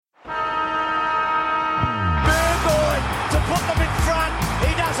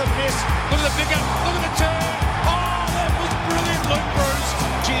look at the turn. Oh, that was brilliant, Luke Bruce.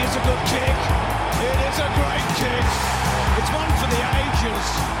 Gee, it's a good kick. It is a great kick. It's one for the ages.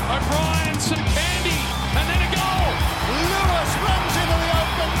 O'Brien, some candy, and then a goal. Lewis runs into the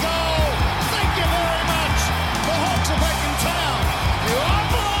open goal. Thank you very much. The Hawks are back in town.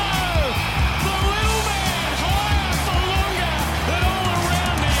 Oppo! The little man, higher for longer than all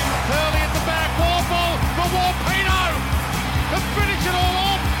around him. Early at the back, Warble for Warpino to finish it all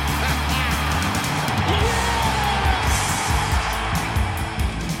off.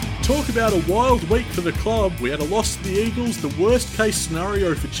 Talk about a wild week for the club. We had a loss to the Eagles, the worst case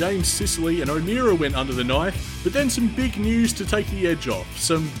scenario for James Sicily, and O'Meara went under the knife. But then some big news to take the edge off.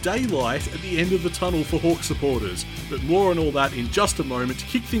 Some daylight at the end of the tunnel for Hawk supporters. But more on all that in just a moment. To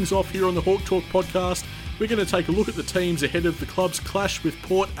kick things off here on the Hawk Talk podcast, we're going to take a look at the teams ahead of the club's clash with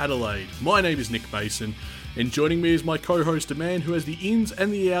Port Adelaide. My name is Nick Mason, and joining me is my co-host, a man who has the ins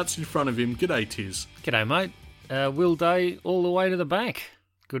and the outs in front of him. G'day, Tiz. G'day, mate. Will Day all the way to the bank.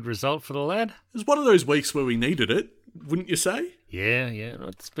 Good result for the lad. It was one of those weeks where we needed it, wouldn't you say? Yeah.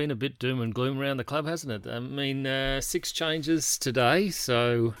 It's been a bit doom and gloom around the club, hasn't it? I mean, 6 changes today,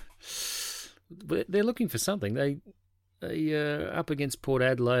 so they're looking for something. They up against Port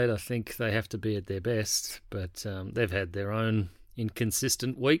Adelaide, I think they have to be at their best, but they've had their own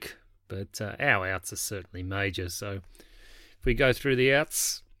inconsistent week, but our outs are certainly major. So if we go through the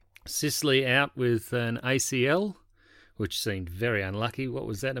outs, Sicily out with an ACL, which seemed very unlucky. What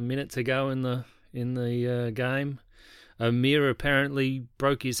was that, a minute to go in the game? O'Meara apparently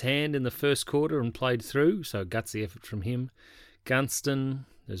broke his hand in the first quarter and played through, so gutsy effort from him. Gunston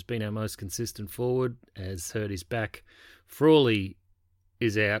has been our most consistent forward, has hurt his back. Frawley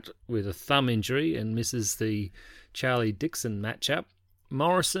is out with a thumb injury and misses the Charlie Dixon matchup.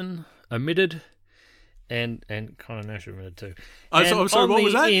 Morrison omitted, and Connor Nash omitted too. I'm sorry, what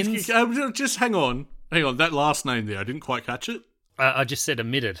was that? Just hang on. Hang on, that last name there, I didn't quite catch it. I just said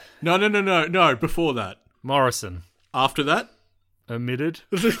omitted. No, before that. Morrison. After that? Omitted.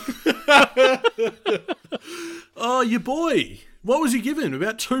 Oh, your boy. What was he given?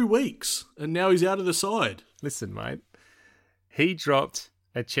 About 2 weeks, and now he's out of the side. Listen, mate, he dropped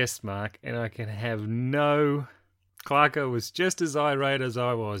a chest mark, and I can have no... Clarko was just as irate as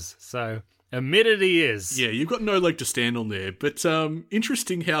I was, so... Admitted he is. Yeah, you've got no leg to stand on there. But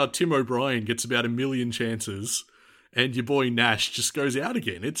interesting how Tim O'Brien gets about 1 million chances and your boy Nash just goes out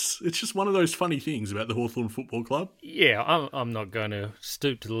again. It's just one of those funny things about the Hawthorn Football Club. Yeah, I'm not going to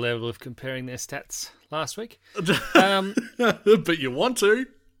stoop to the level of comparing their stats last week. But you want to.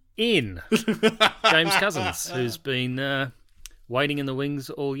 In James Cousins, who's been waiting in the wings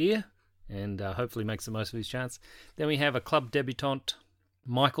all year and hopefully makes the most of his chance. Then we have a club debutant,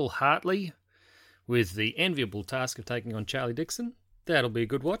 Michael Hartley, with the enviable task of taking on Charlie Dixon. That'll be a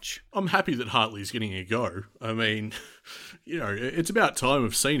good watch. I'm happy that Hartley's getting a go. I mean, it's about time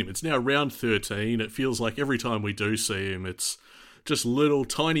we've seen him. It's now round 13. It feels like every time we do see him, it's just little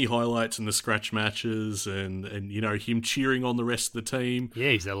tiny highlights in the scratch matches and him cheering on the rest of the team.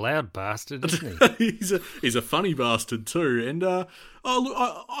 Yeah, he's a loud bastard, isn't he? he's a funny bastard too. And, look,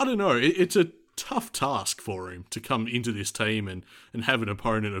 I don't know. It's a tough task for him to come into this team and have an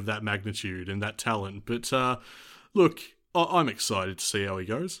opponent of that magnitude and that talent. But look, I'm excited to see how he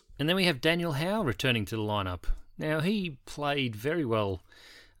goes. And then we have Daniel Howe returning to the lineup. Now, he played very well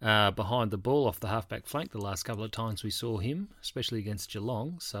behind the ball off the halfback flank the last couple of times we saw him, especially against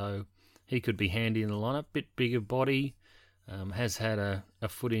Geelong. So he could be handy in the lineup. Bit bigger body, has had a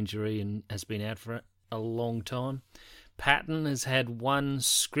foot injury and has been out for a long time. Patton has had one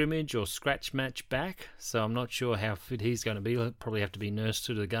scrimmage or scratch match back, so I'm not sure how fit he's going to be. He'll probably have to be nursed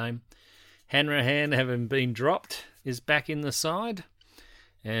to the game. Hanrahan, having been dropped, is back in the side,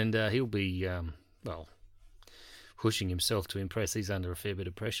 and he'll be, pushing himself to impress. He's under a fair bit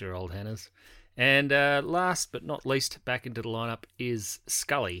of pressure, old Hannahs. And last but not least, back into the lineup is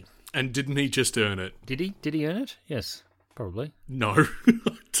Scully. And didn't he just earn it? Did he? Did he earn it? Yes. Probably. No.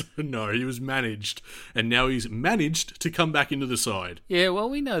 No, he was managed. And now he's managed to come back into the side. Yeah, well,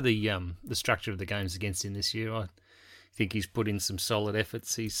 we know the structure of the games against him this year. I think he's put in some solid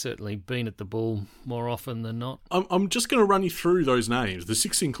efforts. He's certainly been at the ball more often than not. I'm just going to run you through those names. The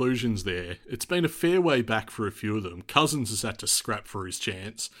 6 inclusions there. It's been a fair way back for a few of them. Cousins has had to scrap for his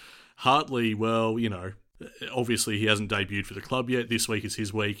chance. Hartley, well, obviously he hasn't debuted for the club yet. This week is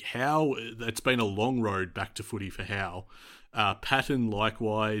his week. Howe, it's been a long road back to footy for Howe. Patton,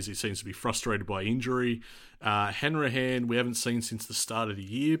 likewise, he seems to be frustrated by injury. Hanrahan, we haven't seen since the start of the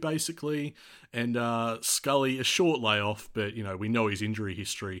year, basically. And Scully, a short layoff, but, we know his injury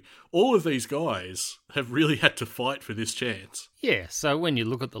history. All of these guys have really had to fight for this chance. Yeah, so when you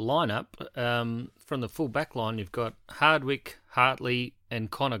look at the lineup, from the full back line, you've got Hardwick, Hartley,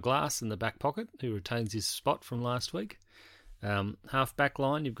 and Connor Glass in the back pocket, who retains his spot from last week. Half back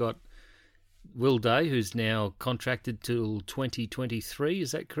line, you've got Will Day, who's now contracted till 2023,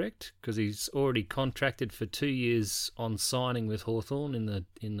 is that correct? Because he's already contracted for 2 years on signing with Hawthorn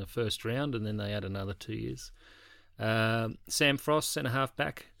in the first round, and then they add another 2 years. Sam Frost, centre half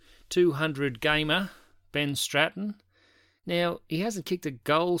back. 200 gamer, Ben Stratton. Now, he hasn't kicked a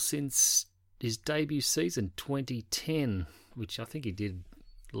goal since his debut season, 2010, which I think he did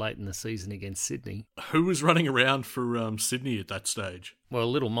late in the season against Sydney. Who was running around for Sydney at that stage?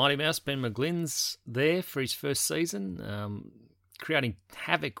 Well, little Mighty Mouse, Ben McGlynn's there for his first season, creating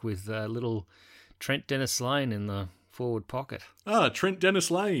havoc with little Trent Dennis-Lane in the forward pocket. Ah, Trent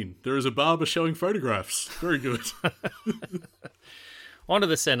Dennis-Lane. There is a barber showing photographs. Very good. Onto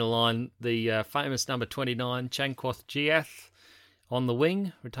the centre line, the famous number 29, Changquoth Giath, on the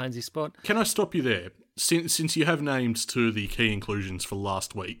wing, retains his spot. Can I stop you there? Since you have named two of the key inclusions for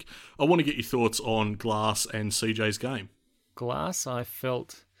last week, I want to get your thoughts on Glass and CJ's game. Glass, I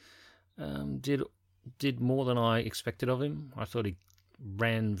felt, did more than I expected of him. I thought he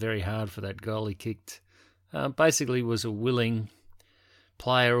ran very hard for that goal he kicked. Basically was a willing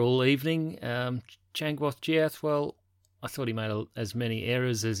player all evening. Changquoth Giath, well, I thought he made as many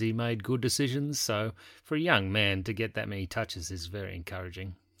errors as he made good decisions. So for a young man to get that many touches is very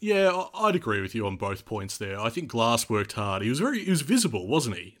encouraging. Yeah, I'd agree with you on both points there. I think Glass worked hard. He was visible,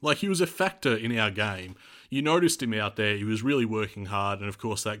 wasn't he? Like, he was a factor in our game. You noticed him out there. He was really working hard, and of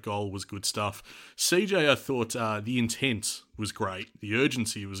course that goal was good stuff. CJ, I thought the intent was great. The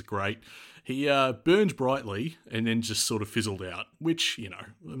urgency was great. He burned brightly and then just sort of fizzled out, which,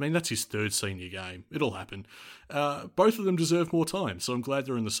 that's his third senior game. It'll happen. Both of them deserve more time, so I'm glad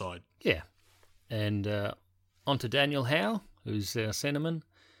they're in the side. Yeah. And on to Daniel Howe, who's our centreman.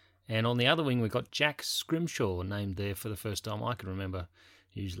 And on the other wing, we've got Jack Scrimshaw, named there for the first time I can remember.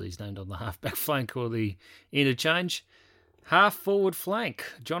 Usually he's named on the half-back flank or the interchange. Half-forward flank,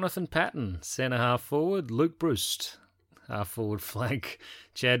 Jonathan Patton. Centre half-forward, Luke Bruce. Half-forward flank,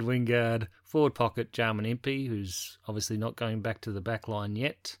 Chad Wingard. Forward pocket, Jarman Impey, who's obviously not going back to the back line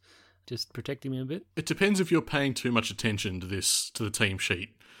yet. Just protecting him a bit. It depends if you're paying too much attention to the team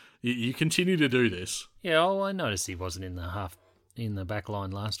sheet. You continue to do this. Yeah, I noticed he wasn't in the back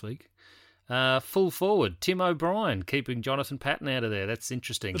line last week. Full forward, Tim O'Brien, keeping Jonathan Patton out of there. That's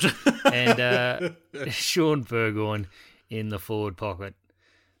interesting. And Sean Burgoyne in the forward pocket.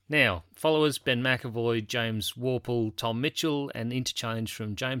 Now, followers, Ben McAvoy, James Warple, Tom Mitchell, and interchange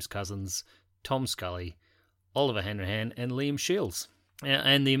from James Cousins, Tom Scully, Oliver Hanrahan, and Liam Shields.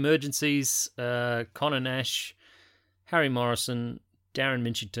 And the emergencies, Connor Nash, Harry Morrison, Darren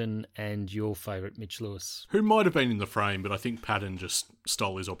Minchington, and your favourite Mitch Lewis. Who might have been in the frame, but I think Patton just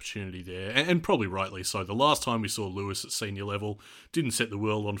stole his opportunity there, and probably rightly so. The last time we saw Lewis at senior level didn't set the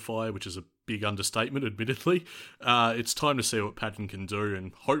world on fire, which is a big understatement, admittedly. It's time to see what Patton can do,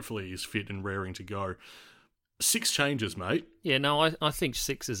 and hopefully he's fit and raring to go. 6 changes, mate. Yeah, no, I think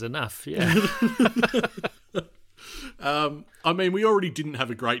 6 is enough, yeah. We already didn't have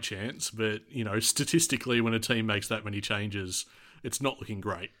a great chance, but, statistically, when a team makes that many changes, it's not looking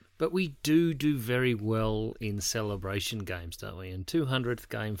great. But we do very well in celebration games, don't we? And 200th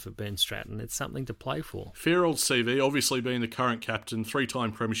game for Ben Stratton, it's something to play for. Fair old CV, obviously being the current captain,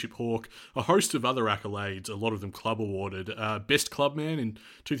 3-time Premiership Hawk, a host of other accolades, a lot of them club awarded. Best clubman in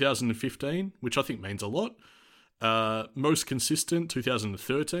 2015, which I think means a lot. Most consistent,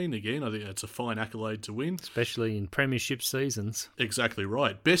 2013. Again, I think that's a fine accolade to win. Especially in premiership seasons. Exactly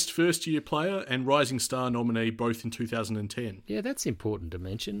right. Best first-year player and Rising Star nominee both in 2010. Yeah, that's important to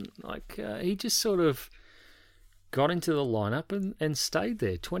mention. He just sort of got into the lineup and stayed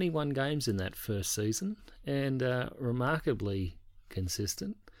there. 21 games in that first season and remarkably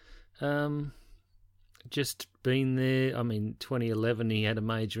consistent. Just been there. 2011 he had a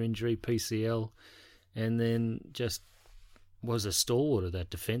major injury, PCL. And then just was a stalwart of that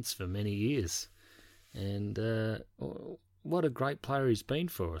defence for many years. And what a great player he's been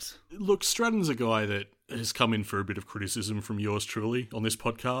for us. Look, Stratton's a guy that has come in for a bit of criticism from yours truly on this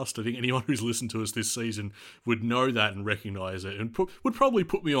podcast. I think anyone who's listened to us this season would know that and recognise it, and would probably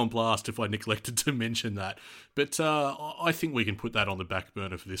put me on blast if I neglected to mention that. But I think we can put that on the back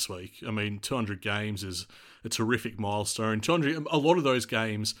burner for this week. 200 games is a terrific milestone. 200, a lot of those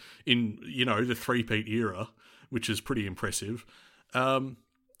games in, the three-peat era which is pretty impressive.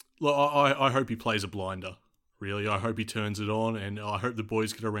 I hope he plays a blinder, really. I hope he turns it on, and I hope the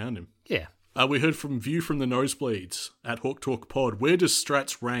boys get around him. Yeah. We heard from View from the Nosebleeds at Hawk Talk Pod. Where does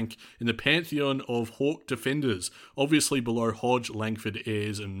Strats rank in the pantheon of Hawk defenders? Obviously below Hodge, Langford,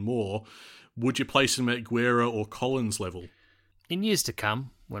 Ayres and Moore. Would you place him at Guerra or Collins level? In years to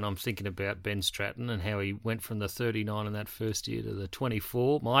come, when I'm thinking about Ben Stratton and how he went from the 39 in that first year to the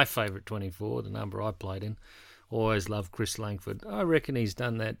 24, my favourite 24, the number I played in, always loved Chris Langford. I reckon he's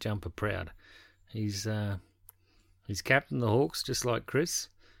done that jumper proud. He's captained the Hawks just like Chris.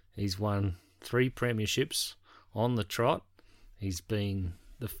 He's won 3 premierships on the trot. He's been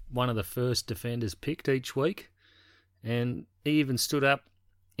one of the first defenders picked each week, and he even stood up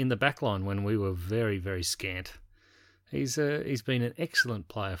in the back line when we were very, very scant. He's been an excellent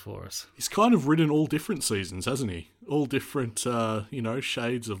player for us. He's kind of ridden all different seasons, hasn't he? All different,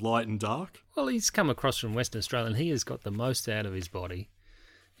 shades of light and dark. Well, he's come across from Western Australia, and he has got the most out of his body.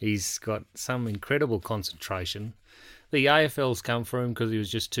 He's got some incredible concentration. The AFL's come for him because he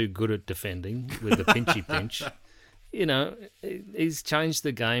was just too good at defending with the pinchy pinch. You know, he's changed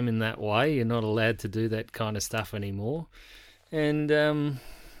the game in that way. You're not allowed to do that kind of stuff anymore. And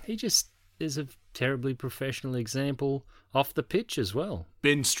he just is a terribly professional example off the pitch as well.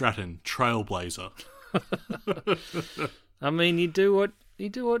 Ben Stratton, trailblazer. I mean, you do what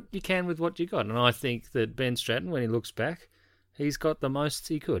you can with what you got, and I think that Ben Stratton, when he looks back, he's got the most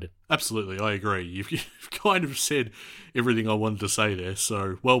he could. Absolutely, I agree. You've kind of said everything I wanted to say there,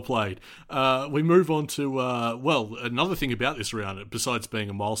 so well played. We move on to, another thing about this round, besides being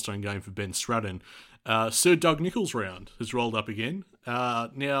a milestone game for Ben Stratton, Sir Doug Nicholls round has rolled up again.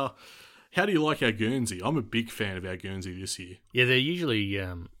 Now, how do you like our Guernsey? I'm a big fan of our Guernsey this year. Yeah, they're usually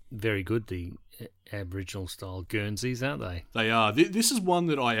very good, the Aboriginal-style Guernseys, aren't they? They are. This is one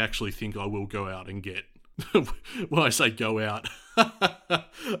that I actually think I will go out and get. When I say go out.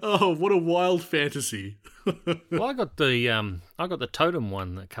 Oh, what a wild fantasy. Well, I got the totem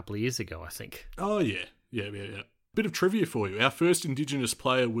one a couple of years ago, I think. Oh, yeah. Yeah. Bit of trivia for you. Our first Indigenous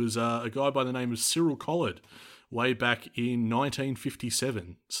player was a guy by the name of Cyril Collard, way back in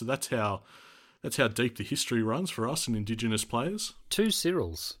 1957. So that's how deep the history runs for us and Indigenous players. 2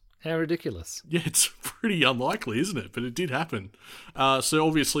 Cyrils. How ridiculous. Yeah, it's pretty unlikely, isn't it? But it did happen. So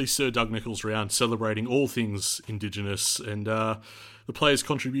obviously Sir Doug Nicholls round celebrating all things Indigenous and the players'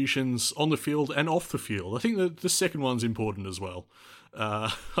 contributions on the field and off the field. I think that the second one's important as well.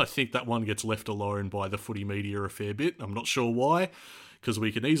 I think that one gets left alone by the footy media a fair bit. I'm not sure why, because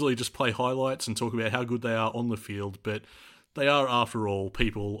we can easily just play highlights and talk about how good they are on the field, but they are, after all,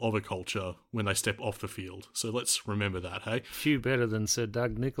 people of a culture when they step off the field. So let's remember that, hey? Few better than Sir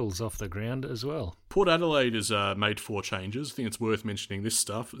Doug Nicholls off the ground as well. Port Adelaide has made 4 changes. I think it's worth mentioning this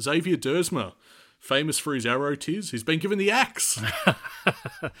stuff. Xavier Dersma, famous for his arrow tiz, he's been given the axe.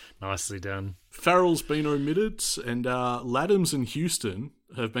 Nicely done. Farrell's been omitted, and Laddams and Houston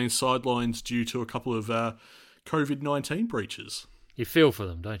have been sidelined due to a couple of COVID-19 breaches. You feel for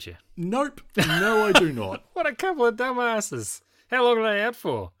them, don't you? Nope. No, I do not. What a couple of dumbasses. How long are they out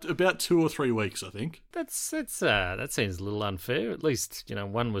for? About 2 or 3 weeks, I think. That seems a little unfair. At least,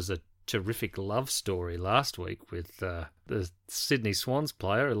 one was a terrific love story last week with the Sydney Swans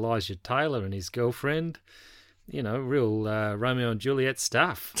player, Elijah Taylor, and his girlfriend. Real Romeo and Juliet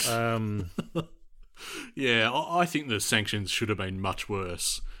stuff. Yeah, I think the sanctions should have been much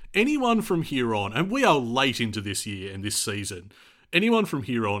worse. Anyone from here on, and we are late into this year and this season, anyone from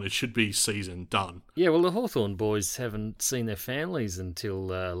here on, it should be season done. Yeah, well, the Hawthorn boys haven't seen their families until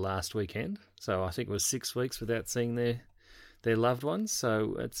last weekend. So I think it was 6 weeks without seeing their loved ones.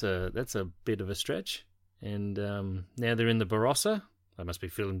 So that's a bit of a stretch. And now they're in the Barossa. They must be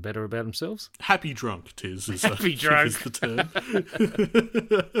feeling better about themselves. Happy drunk, Tiz. Happy drunk. Is the term.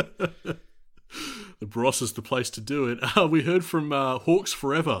 The Barossa's the place to do it. We heard from Hawks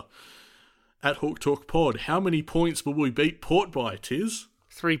Forever at Hawk Talk Pod. How many points will we beat Port by, Tiz?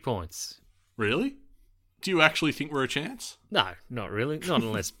 3 points. Really? Do you actually think we're a chance? No, not really. Not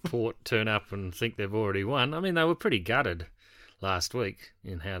unless Port turn up and think they've already won. I mean, they were pretty gutted last week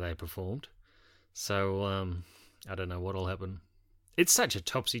in how they performed. So, I don't know what'll happen. It's such a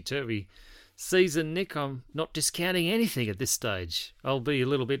topsy-turvy season, Nick. I'm not discounting anything at this stage. I'll be a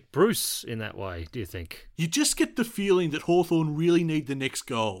little bit Bruce in that way, do you think? You just get the feeling that Hawthorn really need the next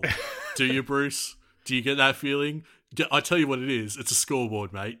goal. Do you, Bruce? Do you get that feeling? I tell you what it is. It's a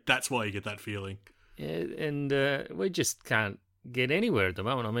scoreboard, mate. That's why you get that feeling. Yeah, and we just can't get anywhere at the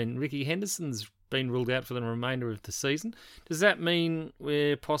moment. I mean, Ricky Henderson's been ruled out for the remainder of the season. Does that mean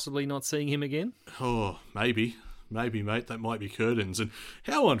we're possibly not seeing him again? Oh, maybe. maybe, mate, that might be curtains. And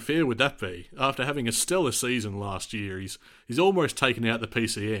how unfair would that be? After having a stellar season last year, he's almost taken out the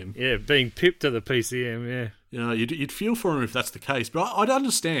PCM. Yeah, being pipped to the PCM, yeah. You know, you'd feel for him if that's the case. But I'd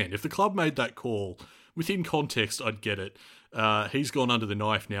understand. If the club made that call, within context, I'd get it. He's gone under the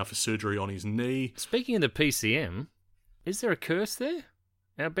knife now for surgery on his knee. Speaking of the PCM, is there a curse there?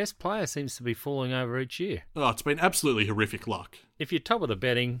 Our best player seems to be falling over each year. Oh, it's been absolutely horrific luck. If you're top of the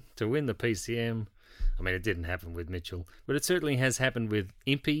betting to win the PCM, I mean, it didn't happen with Mitchell, but it certainly has happened with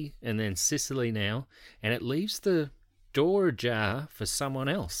Impey and then Sicily now, and it leaves the door ajar for someone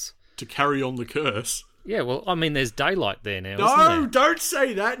else. To carry on the curse. Yeah, well, I mean, there's daylight there now, isn't No, there? don't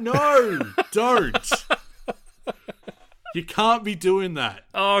say that. No, don't. You can't be doing that.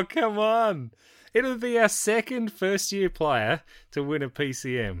 Oh, come on. It'll be our second first-year player to win a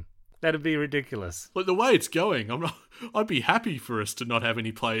PCM. That'd be ridiculous. Like, the way it's going, I'd be happy for us to not have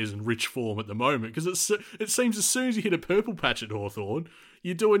any players in rich form at the moment, because it seems as soon as you hit a purple patch at Hawthorn,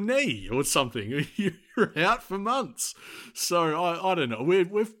 you do a knee or something. You're out for months. So, I don't know.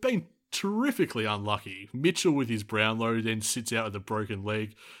 We've been terrifically unlucky. Mitchell with his Brownlow then sits out with a broken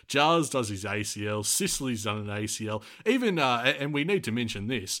leg. Jars does his ACL. Sicily's done an ACL. Even, and we need to mention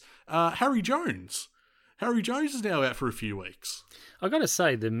this, Harry Jones. Harry Jones is now out for a few weeks. I've got to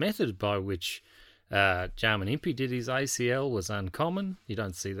say, the method by which Jarman Impey did his ACL was uncommon. You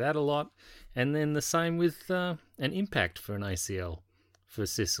don't see that a lot. And then the same with an impact for an ACL for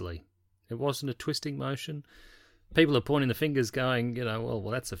Sicily. It wasn't a twisting motion. People are pointing the fingers going, well,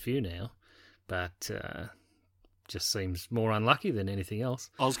 that's a few now. But just seems more unlucky than anything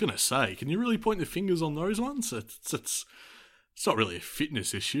else. I was going to say, can you really point the fingers on those ones? It's not really a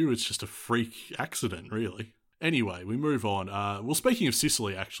fitness issue. It's just a freak accident, really. Anyway, we move on. Well, speaking of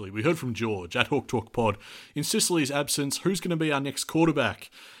Sicily, actually, we heard from George at Hawk Talk Pod. In Sicily's absence, who's going to be our next quarterback?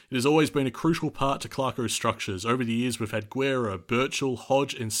 It has always been a crucial part to Clarko's structures. Over the years, we've had Guerra, Birchall,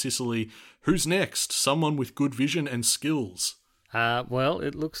 Hodge and Sicily. Who's next? Someone with good vision and skills. Well,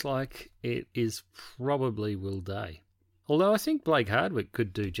 it looks like it is probably Will Day. Although I think Blake Hardwick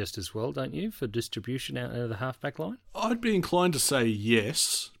could do just as well, don't you, for distribution out of the half-back line? I'd be inclined to say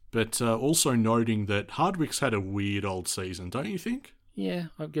yes, but also noting that Hardwick's had a weird old season, don't you think? Yeah,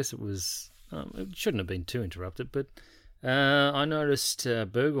 I guess it was... it shouldn't have been too interrupted, but I noticed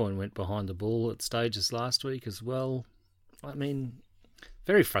Burgoyne went behind the ball at stages last week as well. I mean,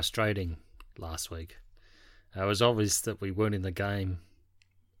 very frustrating last week. It was obvious that we weren't in the game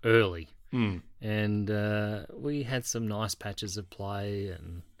early. And we had some nice patches of play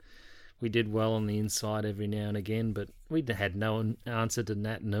and we did well on the inside every now and again, but we had no answer to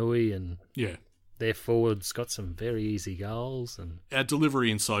Nat Nui, and their forwards got some very easy goals. And our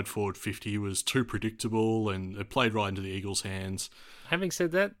delivery inside forward 50 was too predictable and it played right into the Eagles' hands. Having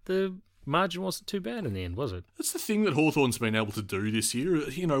said that, the margin wasn't too bad in the end, was it? That's the thing that Hawthorn's been able to do this year.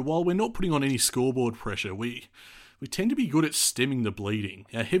 While we're not putting on any scoreboard pressure, we tend to be good at stemming the bleeding.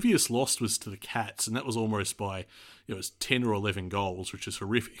 Our heaviest loss was to the Cats, and that was almost by it was 10 or 11 goals, which is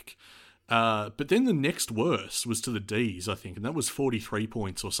horrific. But then the next worst was to the D's, I think, and that was 43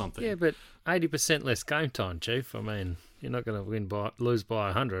 points or something. Yeah, but 80% less game time, Chief. I mean, you're not going to lose by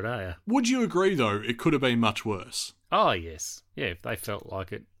 100, are you? Would you agree, though, it could have been much worse? Oh, yes. Yeah, if they felt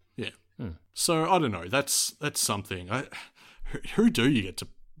like it. Yeah. So, I don't know. That's something. Who do you get to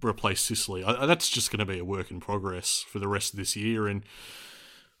replace Sicily? That's just going to be a work in progress for the rest of this year, and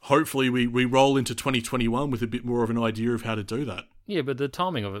hopefully we roll into 2021 with a bit more of an idea of how to do that. Yeah, but the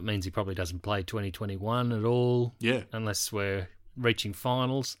timing of it means he probably doesn't play 2021 at all. Yeah. Unless we're reaching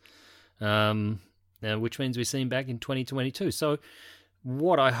finals, which means we see him back in 2022. So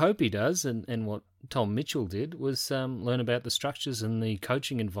what I hope he does, and what Tom Mitchell did, was learn about the structures and the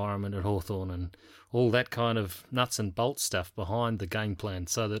coaching environment at Hawthorn and all that kind of nuts and bolts stuff behind the game plan,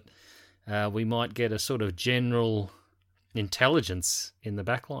 so that we might get a sort of general intelligence in the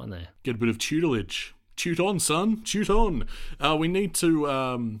backline there. Get a bit of tutelage. Tute on, son. Tute on. We need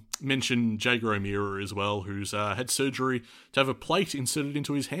to mention Jager O'Meara as well, who's had surgery to have a plate inserted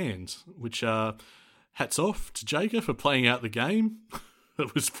into his hand, which hats off to Jager for playing out the game.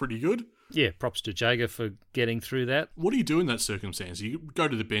 That was pretty good. Yeah, props to Jager for getting through that. What do you do in that circumstance? You go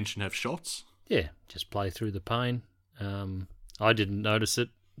to the bench and have shots? Yeah, just play through the pain. I didn't notice it.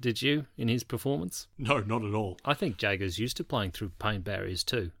 Did you, in his performance? No, not at all. I think Jager's used to playing through pain barriers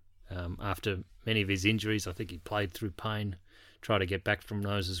too. After many of his injuries, I think he played through pain, tried to get back from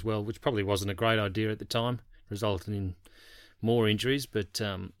those as well, which probably wasn't a great idea at the time, resulting in more injuries. But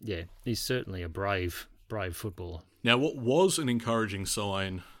he's certainly a brave footballer. Now, what was an encouraging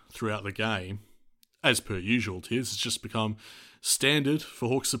sign throughout the game, as per usual, Tiz, has just become standard for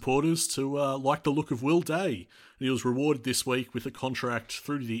Hawks supporters to like the look of Will Day. And he was rewarded this week with a contract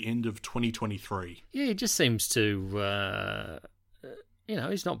through to the end of 2023. Yeah, he just seems to,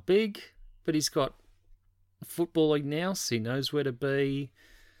 he's not big, but he's got footballing nous. He knows where to be.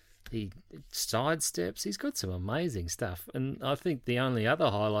 He sidesteps. He's got some amazing stuff. And I think the only other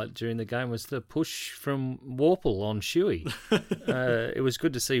highlight during the game was the push from Warple on Shuey. It was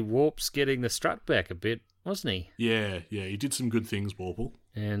good to see Warps getting the strut back a bit, wasn't he? Yeah, he did some good things, Warple.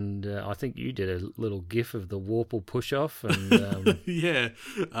 And I think you did a little gif of the Warple push-off. And yeah,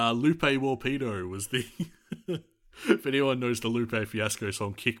 Lupe Warpedo was the... If anyone knows the Lupe Fiasco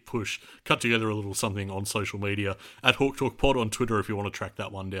song, Kick Push, cut together a little something on social media, at Hawk Talk Pod on Twitter if you want to track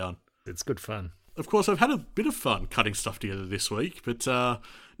that one down. It's good fun. Of course, I've had a bit of fun cutting stuff together this week, but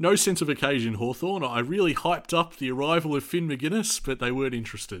no sense of occasion, Hawthorn. I really hyped up the arrival of Finn McGuinness, but they weren't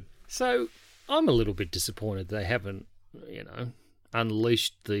interested. So, I'm a little bit disappointed they haven't,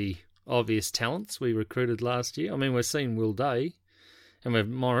 unleashed the obvious talents we recruited last year. I mean, we're seeing Will Day,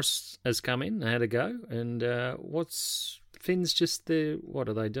 and Morris has come in and had a go. And Finn's just there? What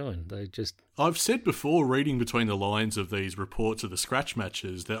are they doing? I've said before, reading between the lines of these reports of the scratch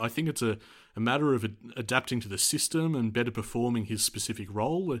matches, that I think it's a matter of adapting to the system and better performing his specific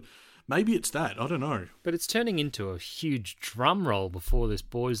role. Maybe it's that. I don't know. But it's turning into a huge drum roll before this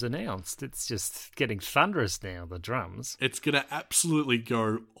boy's announced. It's just getting thunderous now, the drums. It's going to absolutely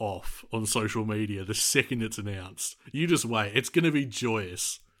go off on social media the second it's announced. You just wait. It's going to be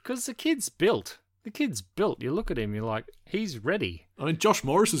joyous. Because the kid's built. You look at him, you're like, he's ready. I mean, Josh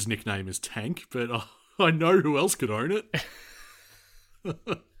Morris's nickname is Tank, but I know who else could own it.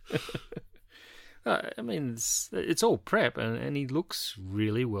 I mean, it's all prep, and he looks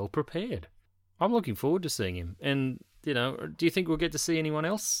really well prepared. I'm looking forward to seeing him. And, do you think we'll get to see anyone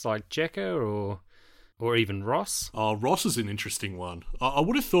else, like Checker or even Ross? Oh, Ross is an interesting one. I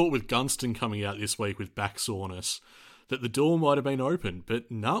would have thought with Gunston coming out this week with back soreness that the door might have been open,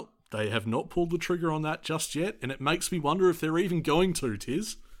 but no, they have not pulled the trigger on that just yet, and it makes me wonder if they're even going to,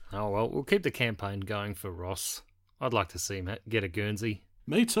 Tiz. Oh, well, we'll keep the campaign going for Ross. I'd like to see him get a Guernsey.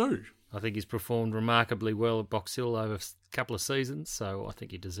 Me too. I think he's performed remarkably well at Box Hill over a couple of seasons, so I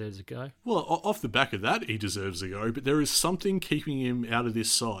think he deserves a go. Well, off the back of that, he deserves a go, but there is something keeping him out of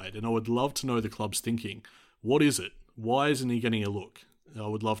this side, and I would love to know the club's thinking. What is it? Why isn't he getting a look? I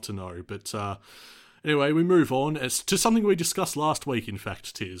would love to know, but anyway, we move on as to something we discussed last week, in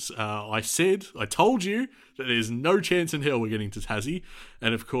fact, Tiz. I told you that there's no chance in hell we're getting to Tassie,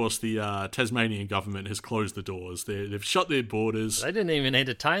 and of course the Tasmanian government has closed the doors. They've shut their borders. They didn't even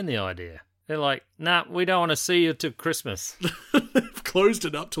entertain the idea. They're like, nah, we don't want to see you till Christmas. They've closed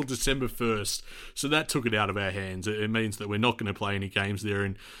it up till December 1st, so that took it out of our hands. It means that we're not going to play any games there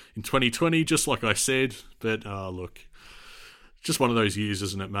in 2020, just like I said, but look, just one of those years,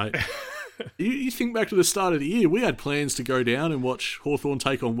 isn't it, mate? You think back to the start of the year, we had plans to go down and watch Hawthorn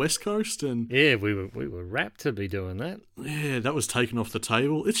take on West Coast, and yeah, we were rapt to be doing that. Yeah, that was taken off the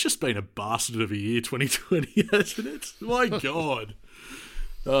table. It's just been a bastard of a year, 2020, hasn't it? My God.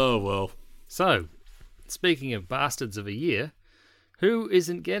 Oh, well. So, speaking of bastards of a year, who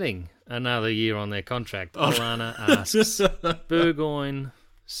isn't getting another year on their contract? Alana asks. Burgoyne,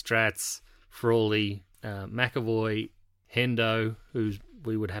 Strats, Frawley, McAvoy, Hendo, who's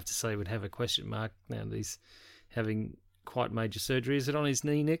we would have to say would have a question mark now that he's having quite major surgery. Is it on his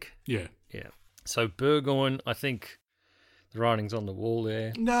knee, Nick? Yeah. Yeah. So Burgoyne, I think the writing's on the wall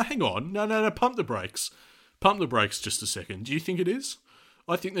there. No, hang on. No, pump the brakes. Pump the brakes just a second. Do you think it is?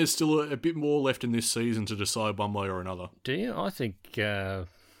 I think there's still a bit more left in this season to decide one way or another. Do you? I think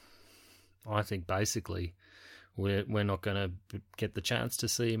basically we're not going to get the chance to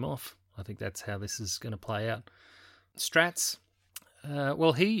see him off. I think that's how this is going to play out. Strats,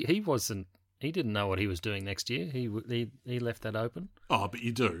 well, he didn't know what he was doing next year. He left that open. Oh, but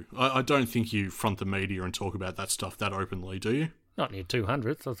you do. I don't think you front the media and talk about that stuff that openly, do you? Not near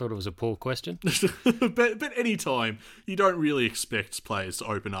 200th. I thought it was a poor question. but any time, you don't really expect players to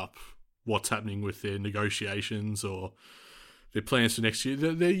open up what's happening with their negotiations or their plans for next year.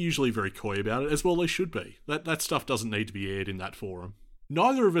 They're usually very coy about it, as well they should be. That stuff doesn't need to be aired in that forum.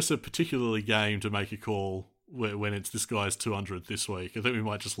 Neither of us are particularly game to make a call when it's this guy's 200th this week. I think we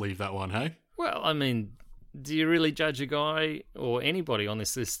might just leave that one, hey? Well, I mean, do you really judge a guy or anybody on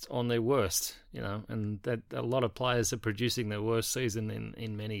this list on their worst? And that a lot of players are producing their worst season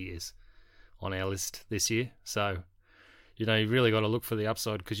in many years on our list this year. So, you really got to look for the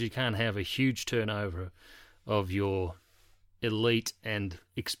upside because you can't have a huge turnover of your elite and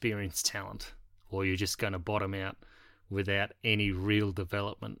experienced talent, or you're just going to bottom out without any real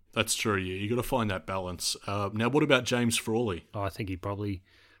development. That's true, yeah. You got to find that balance. Now, what about James Frawley? I think he probably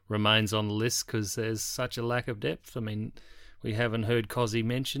remains on the list because there's such a lack of depth. I mean, we haven't heard Cozzy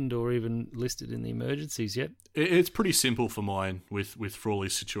mentioned or even listed in the emergencies yet. It's pretty simple for mine with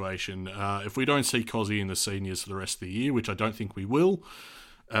Frawley's situation. If we don't see Cozzy in the seniors for the rest of the year, which I don't think we will,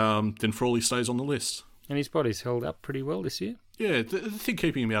 then Frawley stays on the list. And his body's held up pretty well this year. Yeah, the thing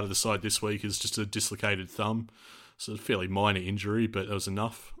keeping him out of the side this week is just a dislocated thumb. So a fairly minor injury, but that was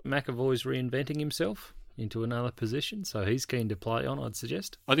enough. McAvoy's reinventing himself into another position, so he's keen to play on, I'd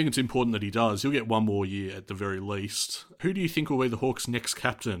suggest. I think it's important that he does. He'll get one more year at the very least. Who do you think will be the Hawks' next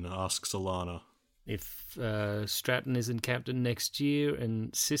captain, asks Alana. If Stratton isn't captain next year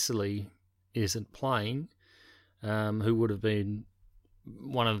and Sicily isn't playing, who would have been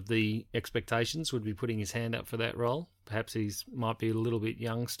one of the expectations, would be putting his hand up for that role. Perhaps might be a little bit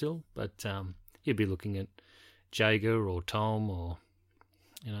young still, but he'd be looking at Jaeger or Tom or,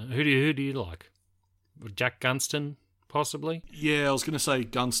 who do you like? Jack Gunston, possibly? Yeah, I was going to say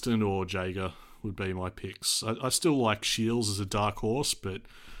Gunston or Jaeger would be my picks. I still like Shields as a dark horse, but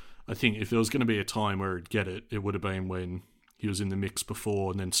I think if there was going to be a time where he'd get it, it would have been when he was in the mix before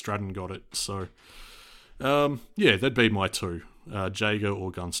and then Stratton got it. So, yeah, that'd be my two, Jaeger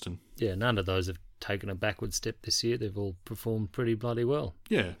or Gunston. Yeah, none of those have taken a backward step this year. They've all performed pretty bloody well.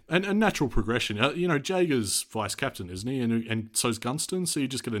 Yeah, and natural progression. Jaeger's vice-captain, isn't he? And so's Gunston, so you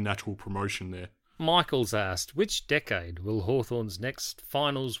just get a natural promotion there. Michael's asked, which decade will Hawthorn's next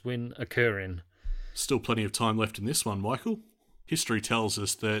finals win occur in? Still plenty of time left in this one, Michael. History tells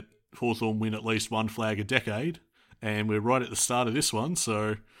us that Hawthorn win at least one flag a decade, and we're right at the start of this one,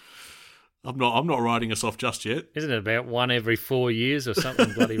 so I'm not writing us off just yet. Isn't it about one every 4 years or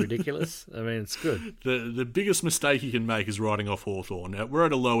something bloody ridiculous? I mean, it's good. The biggest mistake you can make is writing off Hawthorn. Now, we're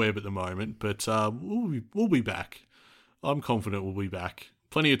at a low ebb at the moment, but we'll be back. I'm confident we'll be back.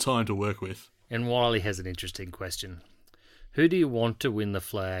 Plenty of time to work with. And Wiley has an interesting question. Who do you want to win the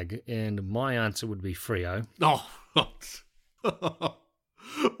flag? And my answer would be Freo. Oh,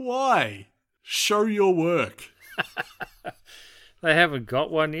 why? Show your work. They haven't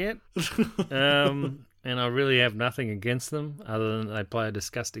got one yet. And I really have nothing against them other than they play a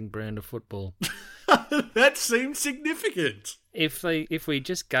disgusting brand of football. That seems significant. If we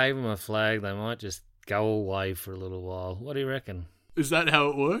just gave them a flag, they might just go away for a little while. What do you reckon? Is that how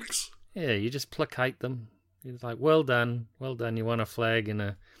it works? Yeah, you just placate them. It's like, well done. You won a flag in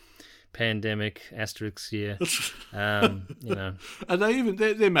a pandemic asterisk year. Are they even?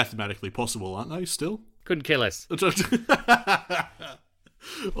 They're mathematically possible, aren't they? Still couldn't kill us.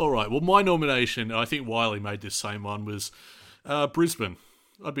 All right. Well, my nomination, I think Wiley made this same one, was Brisbane.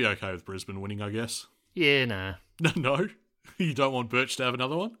 I'd be okay with Brisbane winning, I guess. Yeah, nah. No. You don't want Birch to have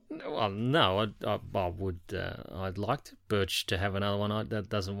another one? Well, no, I would. I'd like Birch to have another one. That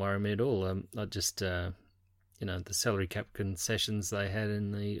doesn't worry me at all. I just, the salary cap concessions they had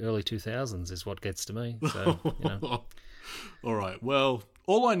in the early 2000s is what gets to me. So, All right. Well,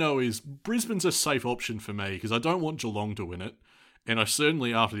 all I know is Brisbane's a safe option for me because I don't want Geelong to win it, and I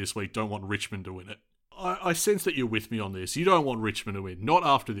certainly after this week don't want Richmond to win it. I sense that you're with me on this. You don't want Richmond to win. Not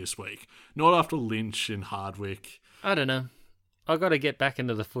after this week. Not after Lynch and Hardwick. I don't know. I've got to get back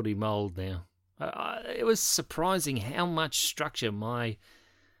into the footy mould now. It was surprising how much structure my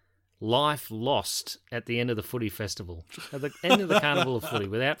life lost at the end of the footy festival. At the end of the Carnival of Footy,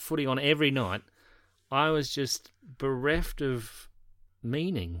 without footy on every night, I was just bereft of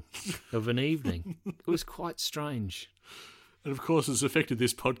meaning of an evening. It was quite strange. And of course, it's affected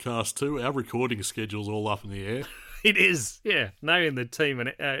this podcast too. Our recording schedule's all up in the air. It is, yeah. Knowing the team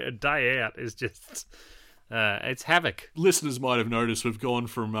a day out is just... it's havoc. Listeners might have noticed we've gone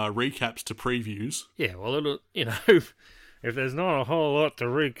from recaps to previews. Yeah, well, if there's not a whole lot to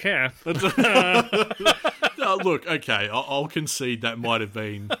recap... No, look, okay, I'll concede that might have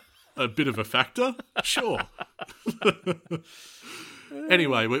been a bit of a factor. Sure.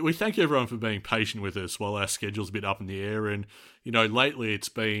 Anyway, we thank everyone for being patient with us while our schedule's a bit up in the air. And, lately it's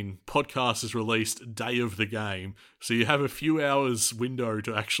been podcast is released day of the game. So you have a few hours window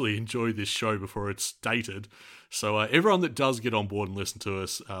to actually enjoy this show before it's dated. So everyone that does get on board and listen to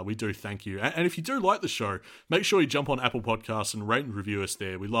us, we do thank you. And if you do like the show, make sure you jump on Apple Podcasts and rate and review us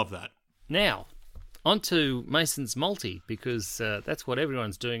there. We love that. Now, on to Mason's Multi, because that's what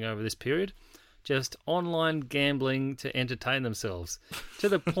everyone's doing over this period. Just online gambling to entertain themselves to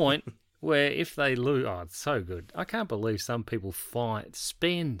the point where if they lose... Oh, it's so good. I can't believe some people they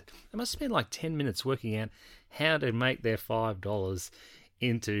must spend like 10 minutes working out how to make their $5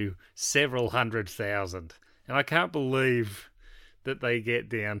 into several 100,000. And I can't believe that they get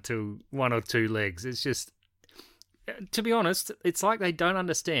down to one or two legs. It's just... To be honest, it's like they don't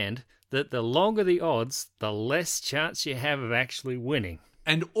understand that the longer the odds, the less chance you have of actually winning.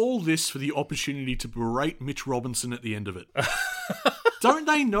 And all this for the opportunity to berate Mitch Robinson at the end of it. Don't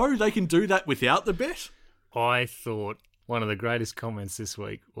they know they can do that without the bet? I thought one of the greatest comments this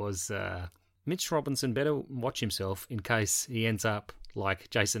week was Mitch Robinson better watch himself in case he ends up like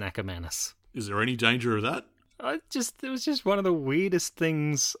Jason Ackermanis. Is there any danger of that? It was just one of the weirdest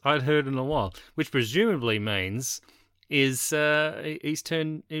things I'd heard in a while, which presumably means is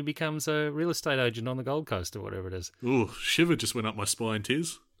he becomes a real estate agent on the Gold Coast or whatever it is. Ooh, shiver just went up my spine,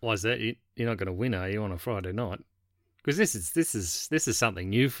 Tiz. Why is that? You're not going to win, are you, on a Friday night? Because this is something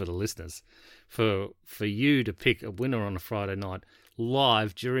new for the listeners. For you to pick a winner on a Friday night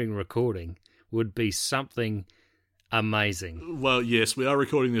live during recording would be something amazing. Well, yes, we are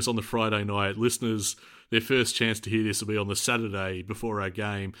recording this on the Friday night. Listeners, their first chance to hear this will be on the Saturday before our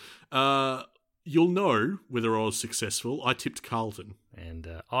game. You'll know whether I was successful. I tipped Carlton.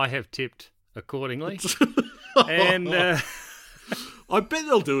 And I have tipped accordingly. And I bet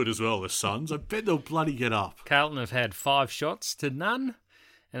they'll do it as well, the Suns. I bet they'll bloody get up. Carlton have had 5 shots to none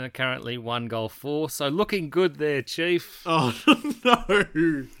and are currently 1-4. So looking good there, Chief. Oh, no.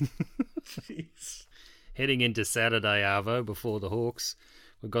 Jeez. Heading into Saturday, Arvo, before the Hawks.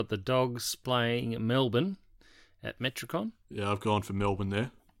 We've got the Dogs playing Melbourne at Metricon. Yeah, I've gone for Melbourne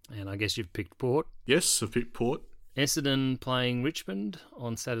there. And I guess you've picked Port. Yes, I've picked Port. Essendon playing Richmond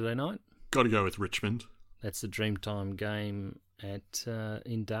on Saturday night. Got to go with Richmond. That's the Dreamtime game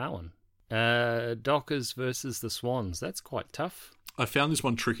in Darwin. Dockers versus the Swans. That's quite tough. I found this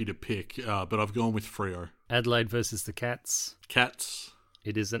one tricky to pick, but I've gone with Freo. Adelaide versus the Cats. Cats.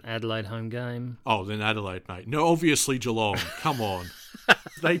 It is an Adelaide home game. Oh, then Adelaide, mate. No, obviously Geelong. Come on.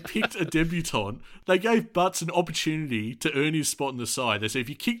 They picked a debutant. They gave Butts an opportunity to earn his spot in the side. They said, if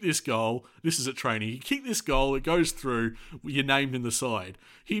you kick this goal, this is at training, you kick this goal, it goes through, you're named in the side.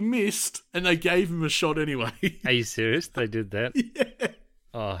 He missed, and they gave him a shot anyway. Are you serious? They did that? Yeah.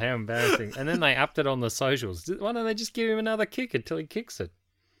 Oh, how embarrassing. And then they upped it on the socials. Why don't they just give him another kick until he kicks it?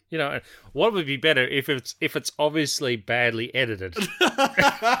 You know, what would be better if it's obviously badly edited?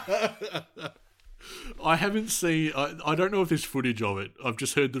 I haven't seen... I don't know if there's footage of it. I've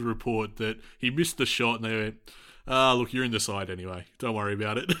just heard the report that he missed the shot and they went, look, you're in the side anyway. Don't worry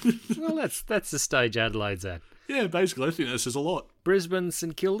about it. Well, that's the stage Adelaide's at. Yeah, basically. I think that says a lot. Brisbane,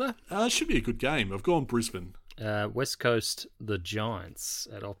 St Kilda? It should be a good game. I've gone Brisbane. West Coast, the Giants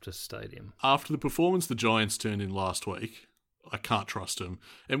at Optus Stadium. After the performance the Giants turned in last week, I can't trust them.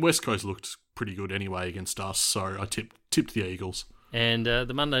 And West Coast looked pretty good anyway against us, so I tipped the Eagles. And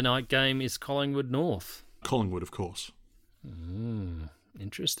the Monday night game is Collingwood North. Collingwood, of course.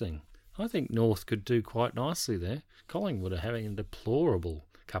 Interesting. I think North could do quite nicely there. Collingwood are having a deplorable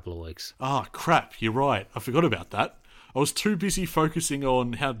couple of weeks. Ah, crap, you're right. I forgot about that. I was too busy focusing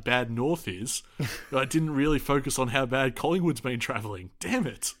on how bad North is. I didn't really focus on how bad Collingwood's been travelling. Damn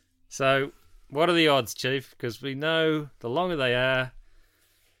it. So, what are the odds, Chief? Because we know the longer they are,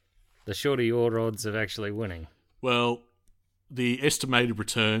 the shorter your odds of actually winning. Well, the estimated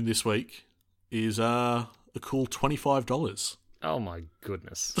return this week is a cool $25. Oh my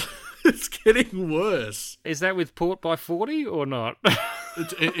goodness. It's getting worse. Is that with Port by 40 or not?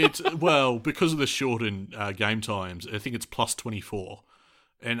 It's well, because of the shortened game times, I think it's plus 24.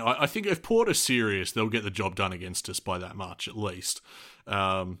 And I think if Port are serious, they'll get the job done against us by that much, at least.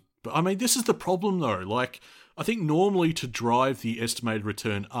 But, I mean, this is the problem, though. Like, I think normally to drive the estimated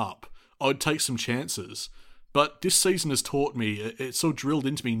return up, I'd take some chances. But this season has taught me, it's so drilled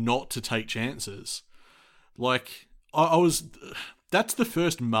into me not to take chances. Like, I was... That's the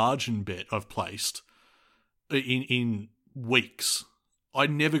first margin bet I've placed in weeks. I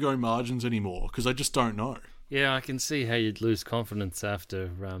never go margins anymore because I just don't know. Yeah, I can see how you'd lose confidence after,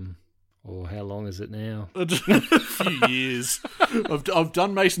 or how long is it now? A few years. I've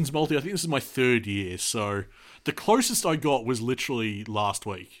done Mason's Multi. I think this is my 3rd year. So the closest I got was literally last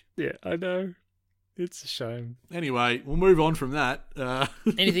week. Yeah, I know. It's a shame. Anyway, we'll move on from that.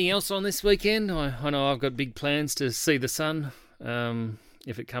 Anything else on this weekend? I know I've got big plans to see the sun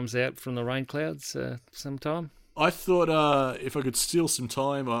if it comes out from the rain clouds sometime. I thought if I could steal some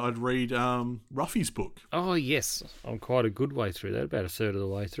time, I'd read Ruffy's book. Oh, yes. I'm quite a good way through that, about a third of the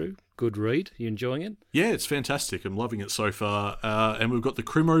way through. Good read. You enjoying it? Yeah, it's fantastic. I'm loving it so far. And we've got the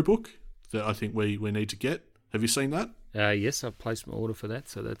Crimo book that I think we need to get. Have you seen that? Yes, I've placed my order for that,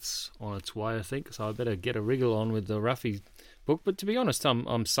 so that's on its way, I think. So I better get a wriggle on with the Ruffy book. But to be honest,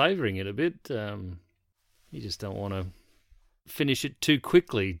 I'm savouring it a bit. You just don't want to finish it too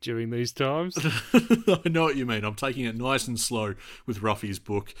quickly during these times. I know what you mean. I'm taking it nice and slow with Ruffy's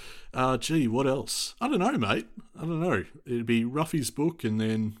book. Gee, what else? I don't know, mate. I don't know. It'd be Ruffy's book and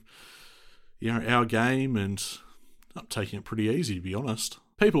then, our game, and I'm taking it pretty easy, to be honest.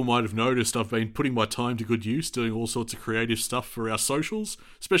 People might have noticed I've been putting my time to good use, doing all sorts of creative stuff for our socials,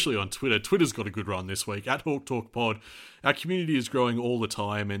 especially on Twitter. Twitter's got a good run this week, at Hawk Talk Pod. Our community is growing all the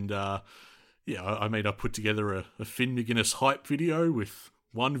time, and I put together a Finn McGuinness hype video with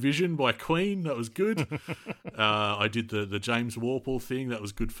One Vision by Queen. That was good. I did the James Warple thing. That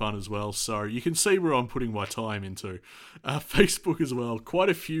was good fun as well. So you can see where I'm putting my time into. Facebook as well. Quite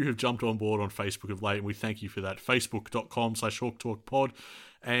a few have jumped on board on Facebook of late, and we thank you for that. Facebook.com/HawkTalkPod.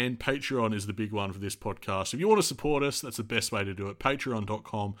 And Patreon is the big one for this podcast. If you want to support us, that's the best way to do it.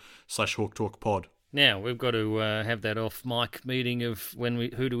 Patreon.com/HawkTalkPod. Now we've got to have that off mic meeting of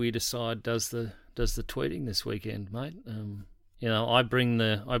who do we decide does the tweeting this weekend, mate. I bring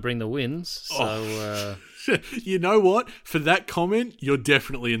the wins. So you know what? For that comment, you're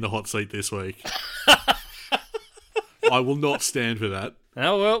definitely in the hot seat this week. I will not stand for that.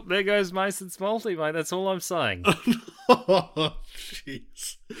 Oh well, there goes Mason Smolty, mate. That's all I'm saying. Oh,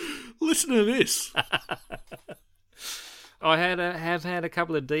 jeez. Listen to this. I have had a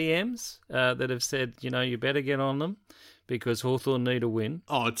couple of DMs that have said, you better get on them because Hawthorn need a win.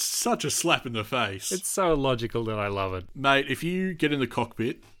 Oh, it's such a slap in the face. It's so illogical that I love it. Mate, if you get in the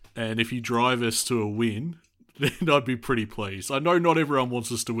cockpit and if you drive us to a win, then I'd be pretty pleased. I know not everyone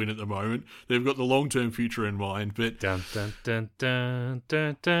wants us to win at the moment. They've got the long-term future in mind, but... Dun, dun, dun, dun,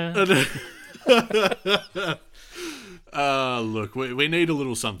 dun, dun. Look, we need a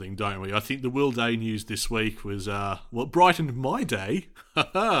little something, don't we? I think the Will Day news this week was, brightened my day.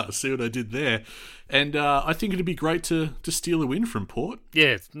 See what I did there. And I think it'd be great to steal a win from Port.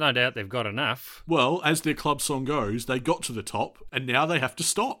 Yeah, no doubt they've got enough. Well, as their club song goes, they got to the top, and now they have to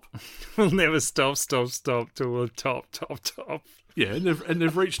stop. We'll never stop till we're top. Yeah, and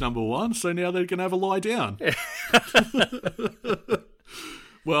they've reached number one, so now they're going to have a lie down.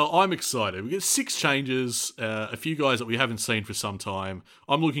 Well, I'm excited. We get 6 changes, a few guys that we haven't seen for some time.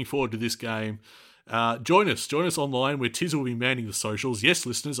 I'm looking forward to this game. Join us online where Tiz will be manning the socials. Yes,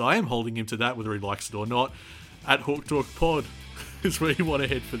 listeners, I am holding him to that, whether he likes it or not. At Hawk Talk Pod is where you want to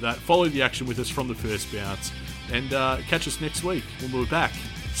head for that. Follow the action with us from the first bounce. And catch us next week when we're back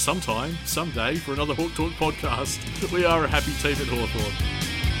sometime, someday, for another Hawk Talk podcast. We are a happy team at Hawthorn.